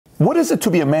What is it to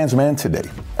be a man's man today?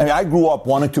 I mean, I grew up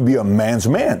wanting to be a man's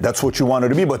man. That's what you wanted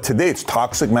to be. But today it's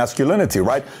toxic masculinity,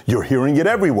 right? You're hearing it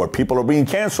everywhere. People are being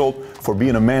canceled for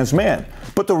being a man's man.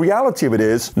 But the reality of it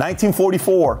is,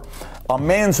 1944, a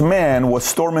man's man was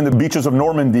storming the beaches of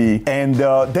Normandy, and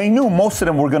they knew most of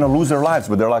them were going to lose their lives.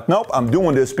 But they're like, nope, I'm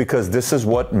doing this because this is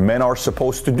what men are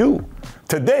supposed to do.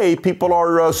 Today, people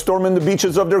are storming the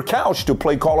beaches of their couch to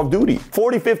play Call of Duty.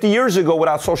 40, 50 years ago,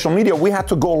 without social media, we had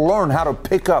to go learn how to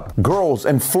pick up girls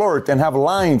and flirt and have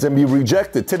lines and be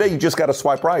rejected. Today, you just got to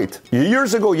swipe right.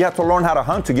 Years ago, you had to learn how to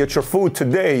hunt to get your food.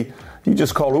 Today, you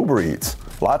just call Uber Eats.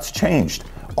 Lots changed.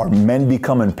 Are men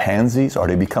becoming pansies? Are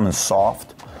they becoming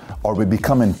soft? Are we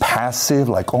becoming passive?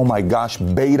 Like, oh my gosh,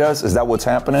 betas? Is that what's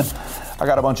happening? I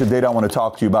got a bunch of data I want to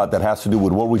talk to you about that has to do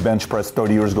with what we bench pressed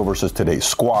 30 years ago versus today.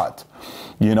 Squat,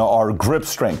 our grip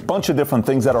strength, bunch of different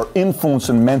things that are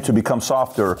influencing men to become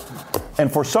softer.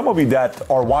 And for some of you that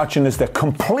are watching this that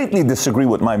completely disagree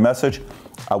with my message,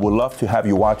 I would love to have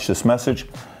you watch this message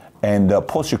and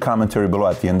post your commentary below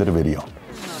at the end of the video.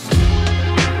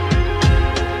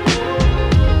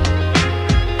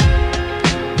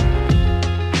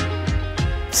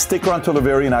 Stick around till the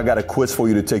very end. I got a quiz for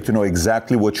you to take to know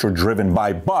exactly what you're driven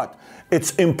by. But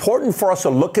it's important for us to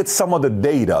look at some of the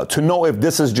data to know if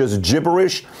this is just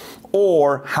gibberish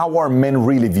or how are men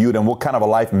really viewed and what kind of a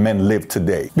life men live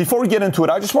today. Before we get into it,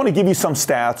 I just want to give you some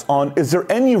stats on, is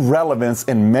there any relevance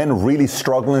in men really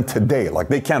struggling today? Like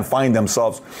they can't find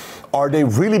themselves. Are they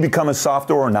really becoming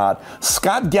softer or not?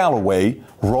 Scott Galloway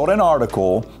wrote an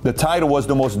article. The title was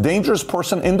 "The Most Dangerous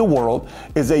Person in the World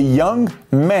is a Young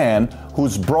Man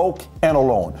Who's Broke and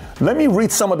Alone." Let me read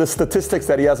some of the statistics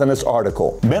that he has in this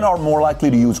article. Men are more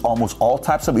likely to use almost all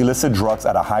types of illicit drugs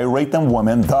at a higher rate than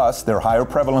women. Thus, their higher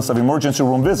prevalence of emergency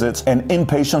room visits and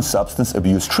inpatient substance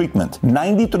abuse treatment.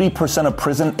 93% of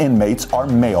prison inmates are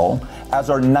male, as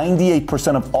are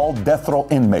 98% of all death row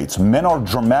inmates. Men are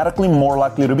dramatically more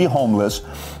likely to be homeless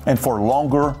and for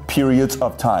longer periods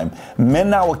of time.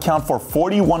 Men now account for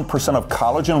 41% of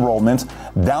college enrollments,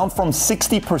 down from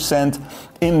 60%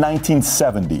 in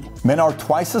 1970. Men are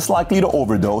twice as likely to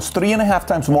overdose, 3.5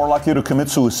 times more likely to commit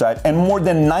suicide, and more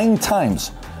than 9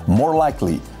 times more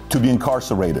likely to be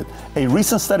incarcerated. A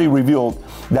recent study revealed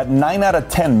that 9 out of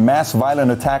 10 mass violent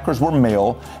attackers were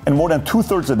male, and more than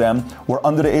 2/3 of them were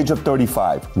under the age of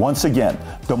 35. Once again,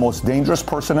 the most dangerous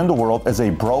person in the world is a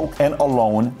broke and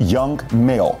alone young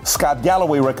male. Scott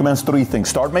Galloway recommends 3 things.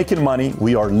 Start making money.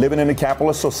 We are living in a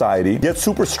capitalist society. Get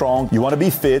super strong. You want to be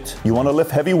fit. You want to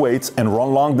lift heavy weights and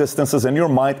run long distances in your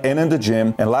mind and in the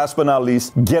gym. And last but not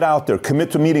least, get out there,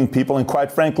 commit to meeting people, and quite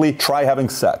frankly, try having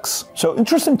sex. So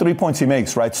interesting 3 points he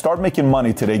makes, right? Start making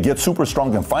money today, get super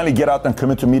strong, and finally get out and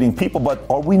commit to meeting people. But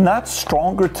are we not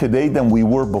stronger today than we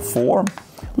were before?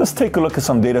 Let's take a look at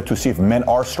some data to see if men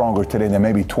are stronger today than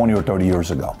maybe 20 or 30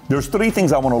 years ago. There's 3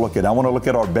 things I want to look at. I want to look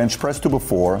at our bench press to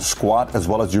before, squat, as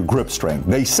well as your grip strength.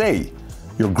 They say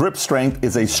your grip strength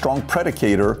is a strong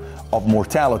predicator of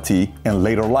mortality in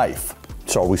later life.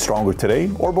 So are we stronger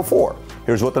today or before?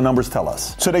 Here's what the numbers tell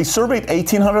us. So they surveyed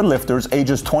 1,800 lifters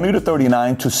ages 20 to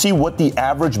 39 to see what the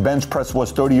average bench press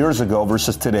was 30 years ago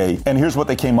versus today. And here's what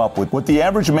they came up with. What the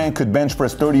average man could bench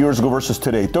press 30 years ago versus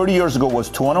today. 30 years ago was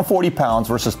 240 pounds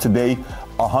versus today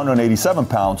 187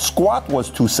 pounds. Squat was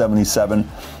 277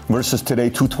 versus today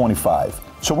 225.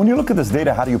 So when you look at this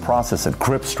data, how do you process it?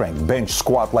 Grip strength, bench,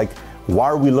 squat, like why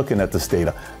are we looking at this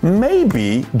data?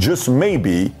 Maybe, just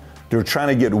maybe, they're trying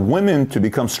to get women to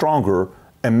become stronger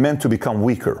and men to become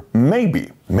weaker.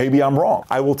 Maybe I'm wrong.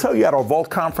 I will tell you at our Vault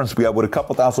conference, we had with a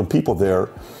couple thousand people there,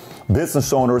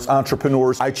 business owners,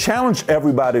 entrepreneurs. I challenge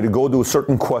everybody to go do a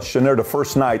certain questionnaire the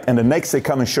first night, and the next they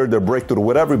come and share their breakthrough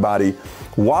with everybody.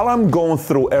 While I'm going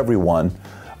through everyone,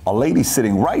 a lady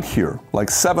sitting right here,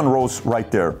 like 7 rows right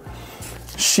there,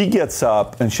 she gets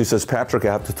up and she says, "Patrick,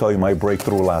 I have to tell you my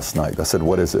breakthrough last night." I said,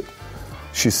 "What is it?"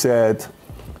 She said,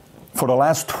 "For the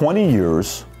last 20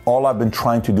 years, all I've been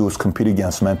trying to do is compete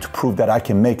against men to prove that I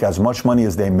can make as much money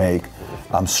as they make.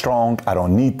 I'm strong. I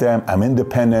don't need them. I'm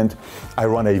independent. I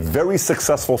run a very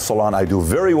successful salon. I do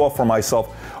very well for myself.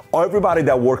 Everybody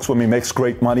that works with me makes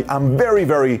great money. I'm very,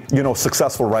 very,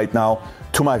 successful right now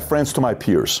to my friends, to my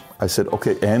peers." I said,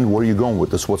 "Okay, and where are you going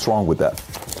with this? What's wrong with that?"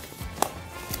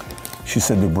 She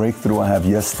said, "The breakthrough I have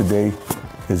yesterday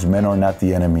is men are not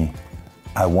the enemy.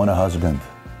 I want a husband.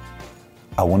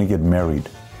 I want to get married.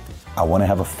 I want to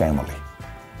have a family."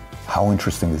 How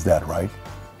interesting is that, right?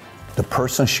 The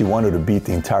person she wanted to beat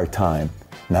the entire time,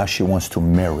 now she wants to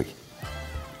marry.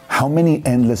 How many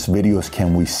endless videos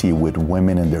can we see with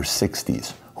women in their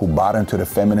 60s who bought into the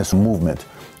feminist movement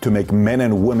to make men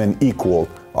and women equal,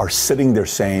 are sitting there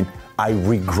saying, I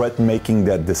regret making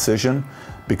that decision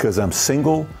because I'm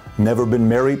single, never been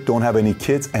married, don't have any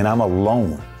kids, and I'm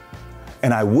alone.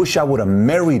 And I wish I would have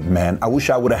married, man. I wish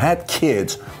I would have had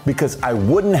kids because I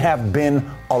wouldn't have been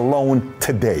alone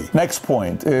today. Next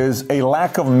point is a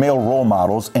lack of male role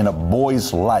models in a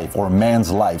boy's life or a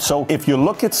man's life. So if you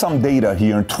look at some data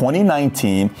here in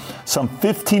 2019, some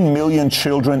 15 million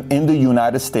children in the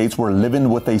United States were living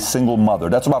with a single mother.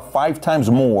 That's about 5 times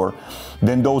more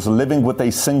than those living with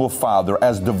a single father.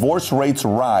 As divorce rates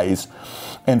rise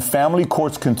and family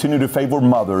courts continue to favor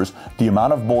mothers, the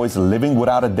amount of boys living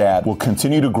without a dad will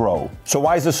continue to grow. So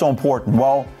why is this so important?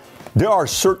 Well, there are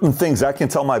certain things I can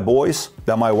tell my boys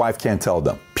that my wife can't tell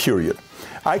them, period.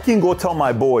 I can go tell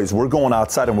my boys we're going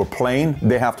outside and we're playing.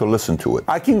 They have to listen to it.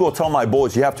 I can go tell my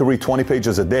boys you have to read 20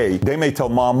 pages a day. They may tell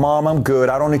Mom, I'm good.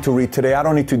 I don't need to read today. I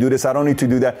don't need to do this. I don't need to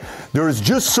do that. There's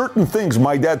just certain things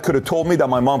my dad could have told me that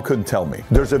my mom couldn't tell me.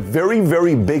 There's a very,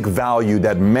 very big value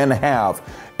that men have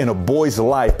in a boy's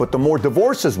life, but the more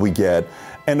divorces we get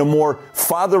and the more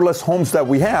fatherless homes that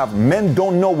we have, men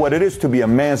don't know what it is to be a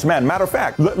man's man. Matter of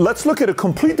fact, let's look at a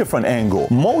complete different angle.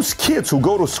 Most kids who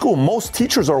go to school, most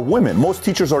teachers are women. Most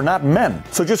teachers are not men.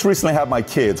 So just recently I had my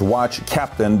kids watch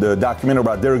Captain, the documentary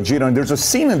about Derek Jeter, and there's a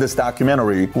scene in this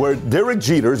documentary where Derek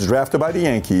Jeter is drafted by the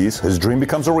Yankees. His dream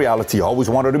becomes a reality. He always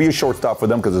wanted to be a shortstop for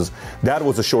them because his dad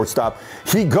was a shortstop.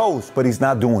 He goes, but he's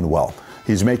not doing well.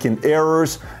 He's making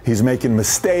errors, he's making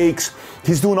mistakes,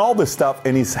 he's doing all this stuff,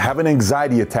 and he's having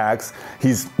anxiety attacks.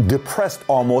 He's depressed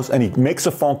almost, and he makes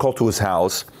a phone call to his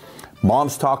house.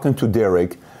 Mom's talking to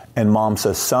Derek, and Mom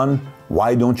says, son,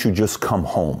 why don't you just come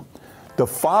home? The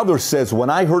father says, when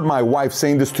I heard my wife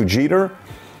saying this to Jeter,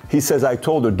 he says, I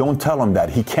told her, don't tell him that.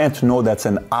 He can't know that's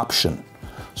an option.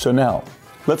 So now,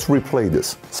 let's replay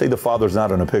this. Say the father's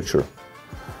not in the picture.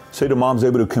 Say the mom's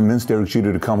able to convince Derek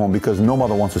Jeter to come home because no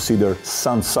mother wants to see their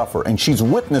son suffer. And she's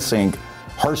witnessing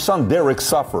her son Derek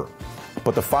suffer.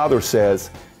 But the father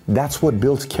says, that's what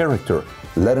builds character.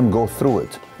 Let him go through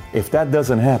it. If that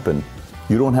doesn't happen,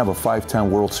 you don't have a 5-time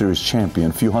World Series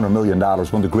champion, few $100 million, one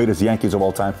of the greatest Yankees of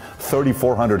all time,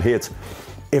 3,400 hits.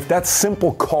 If that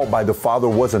simple call by the father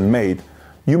wasn't made,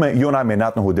 you and I may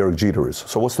not know who Derek Jeter is.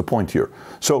 So what's the point here?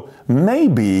 So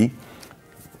maybe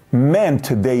men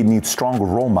today need stronger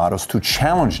role models to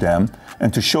challenge them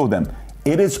and to show them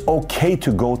it is okay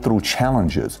to go through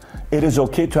challenges. It is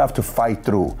okay to have to fight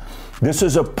through. This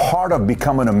is a part of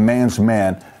becoming a man's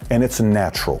man, and it's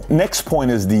natural. Next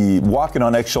point is the walking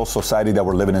on eggshells society that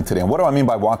we're living in today. And what do I mean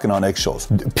by walking on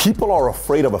eggshells? People are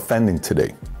afraid of offending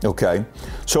today, okay?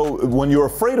 So when you're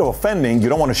afraid of offending, you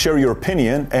don't want to share your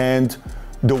opinion, and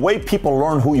the way people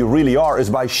learn who you really are is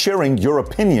by sharing your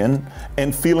opinion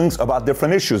and feelings about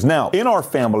different issues. Now, in our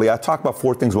family, I talk about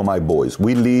 4 things with my boys.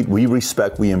 We lead, we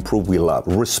respect, we improve, we love.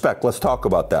 Respect, let's talk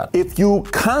about that. If you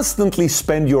constantly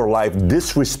spend your life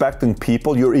disrespecting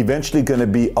people, you're eventually going to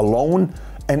be alone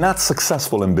and not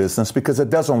successful in business because it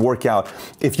doesn't work out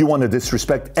if you want to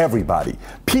disrespect everybody.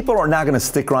 People are not going to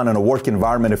stick around in a work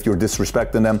environment if you're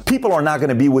disrespecting them. People are not going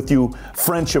to be with you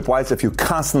friendship-wise if you're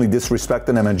constantly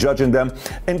disrespecting them and judging them.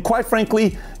 And quite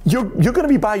frankly, you're going to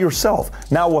be by yourself.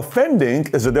 Now, offending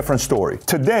is a different story.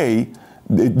 Today,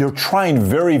 they're trying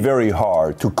very, very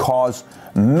hard to cause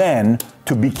men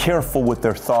to be careful with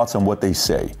their thoughts and what they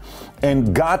say.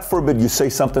 And God forbid you say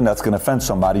something that's going to offend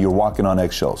somebody, you're walking on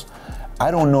eggshells. I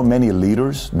don't know many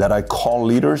leaders that I call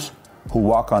leaders who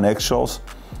walk on eggshells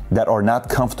that are not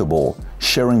comfortable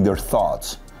sharing their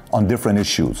thoughts on different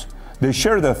issues. They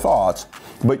share their thoughts,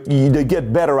 but they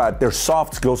get better at their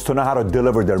soft skills to know how to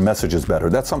deliver their messages better.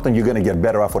 That's something you're going to get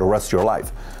better at for the rest of your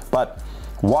life. But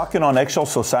walking on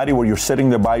eggshells society where you're sitting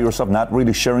there by yourself, not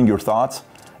really sharing your thoughts,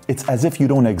 it's as if you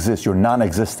don't exist. You're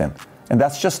non-existent. And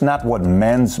that's just not what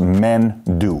men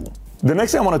do. The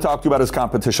next thing I want to talk to you about is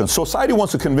competition. Society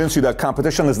wants to convince you that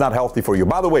competition is not healthy for you.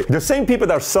 By the way, the same people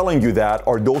that are selling you that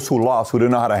are those who lost, who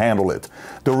didn't know how to handle it.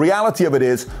 The reality of it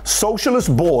is,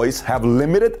 socialist boys have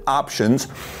limited options.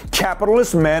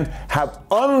 Capitalist men have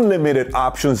unlimited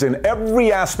options in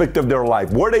every aspect of their life.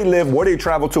 Where they live, where they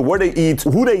travel to, where they eat,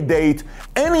 who they date,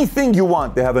 anything you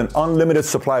want. They have an unlimited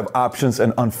supply of options.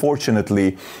 And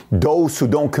unfortunately, those who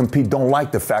don't compete don't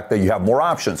like the fact that you have more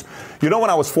options. You know,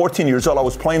 when I was 14 years old, I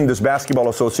was playing this Basketball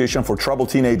Association for troubled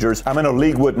teenagers. I'm in a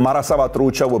league with Mara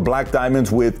Salvatrucha, with Black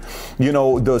Diamonds, with,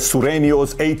 the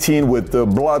Sureños, 18, with the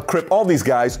Blood Crip, all these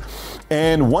guys.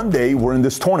 And one day we're in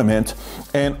this tournament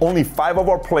and only 5 of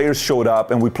our players showed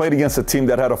up, and we played against a team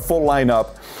that had a full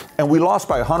lineup, and we lost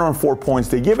by 104 points.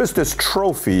 They give us this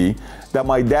trophy that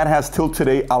my dad has till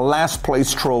today, a last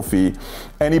place trophy.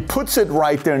 And he puts it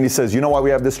right there and he says, you know why we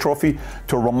have this trophy?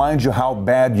 To remind you how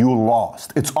bad you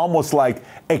lost. It's almost like,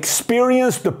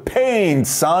 experience the pain,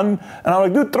 son. And I'm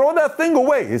like, dude, throw that thing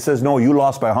away. He says, no, you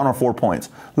lost by 104 points.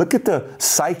 Look at the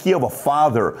psyche of a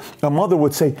father. A mother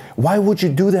would say, why would you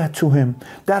do that to him?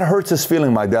 That hurts his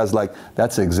feeling. My dad's like,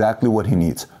 that's exactly what he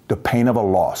needs. The pain of a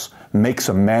loss makes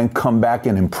a man come back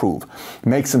and improve.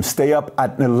 Makes him stay up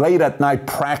late at night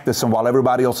practicing while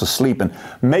everybody else is sleeping.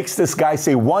 Makes this guy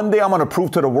say, one day I'm going to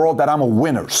prove to the world that I'm a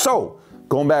winner. So,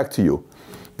 going back to you,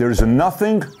 there's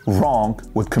nothing wrong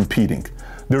with competing.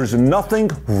 There's nothing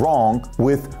wrong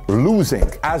with losing.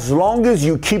 As long as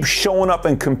you keep showing up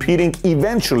and competing,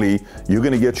 eventually you're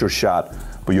going to get your shot.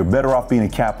 But you're better off being a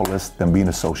capitalist than being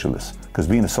a socialist, because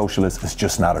being a socialist is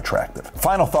just not attractive.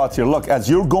 Final thoughts here. Look, as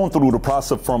you're going through the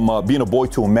process from being a boy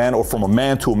to a man, or from a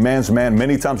man to a man's man,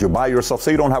 many times you're by yourself.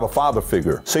 Say you don't have a father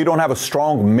figure. Say you don't have a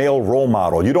strong male role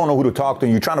model. You don't know who to talk to.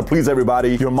 You're trying to please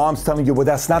everybody. Your mom's telling you, well,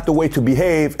 that's not the way to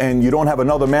behave. And you don't have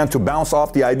another man to bounce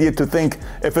off the idea to think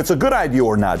if it's a good idea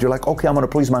or not. You're like, okay, I'm going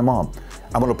to please my mom.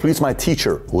 I'm going to please my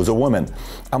teacher, who is a woman.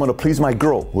 I'm going to please my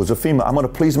girl, who is a female. I'm going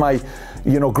to please my,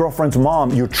 girlfriend's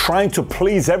mom. You're trying to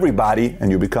please everybody,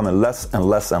 and you're becoming less and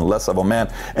less and less of a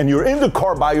man. And you're in the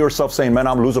car by yourself saying, man,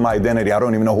 I'm losing my identity. I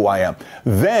don't even know who I am.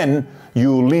 Then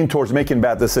you lean towards making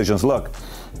bad decisions. Look,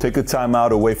 take a time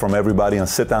out away from everybody and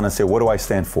sit down and say, what do I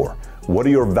stand for? What are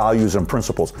your values and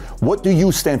principles? What do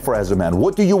you stand for as a man?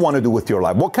 What do you want to do with your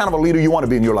life? What kind of a leader you want to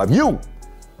be in your life? You.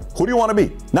 Who do you want to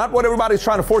be? Not what everybody's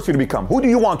trying to force you to become. Who do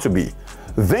you want to be?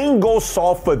 Then go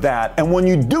solve for that. And when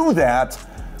you do that,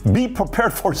 be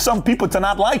prepared for some people to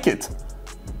not like it.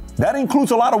 That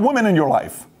includes a lot of women in your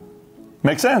life.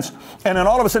 Makes sense? And then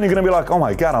all of a sudden you're going to be like, oh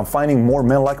my God, I'm finding more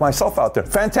men like myself out there.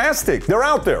 Fantastic. They're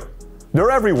out there.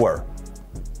 They're everywhere.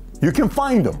 You can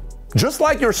find them. Just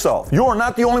like yourself. You are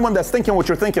not the only one that's thinking what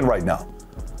you're thinking right now.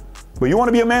 But you want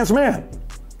to be a man's man.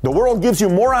 The world gives you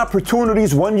more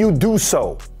opportunities when you do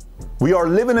so. We are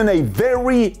living in a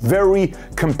very, very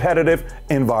competitive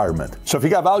environment. So if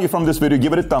you got value from this video,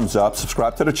 give it a thumbs up,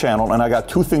 subscribe to the channel, and I got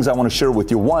 2 things I want to share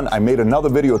with you. One, I made another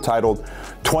video titled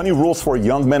 20 Rules for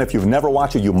Young Men. If you've never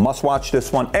watched it, you must watch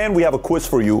this one. And we have a quiz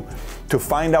for you to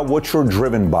find out what you're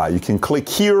driven by. You can click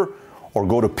here or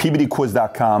go to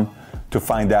pbdquiz.com to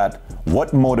find out what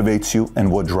motivates you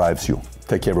and what drives you.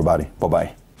 Take care, everybody.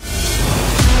 Bye-bye.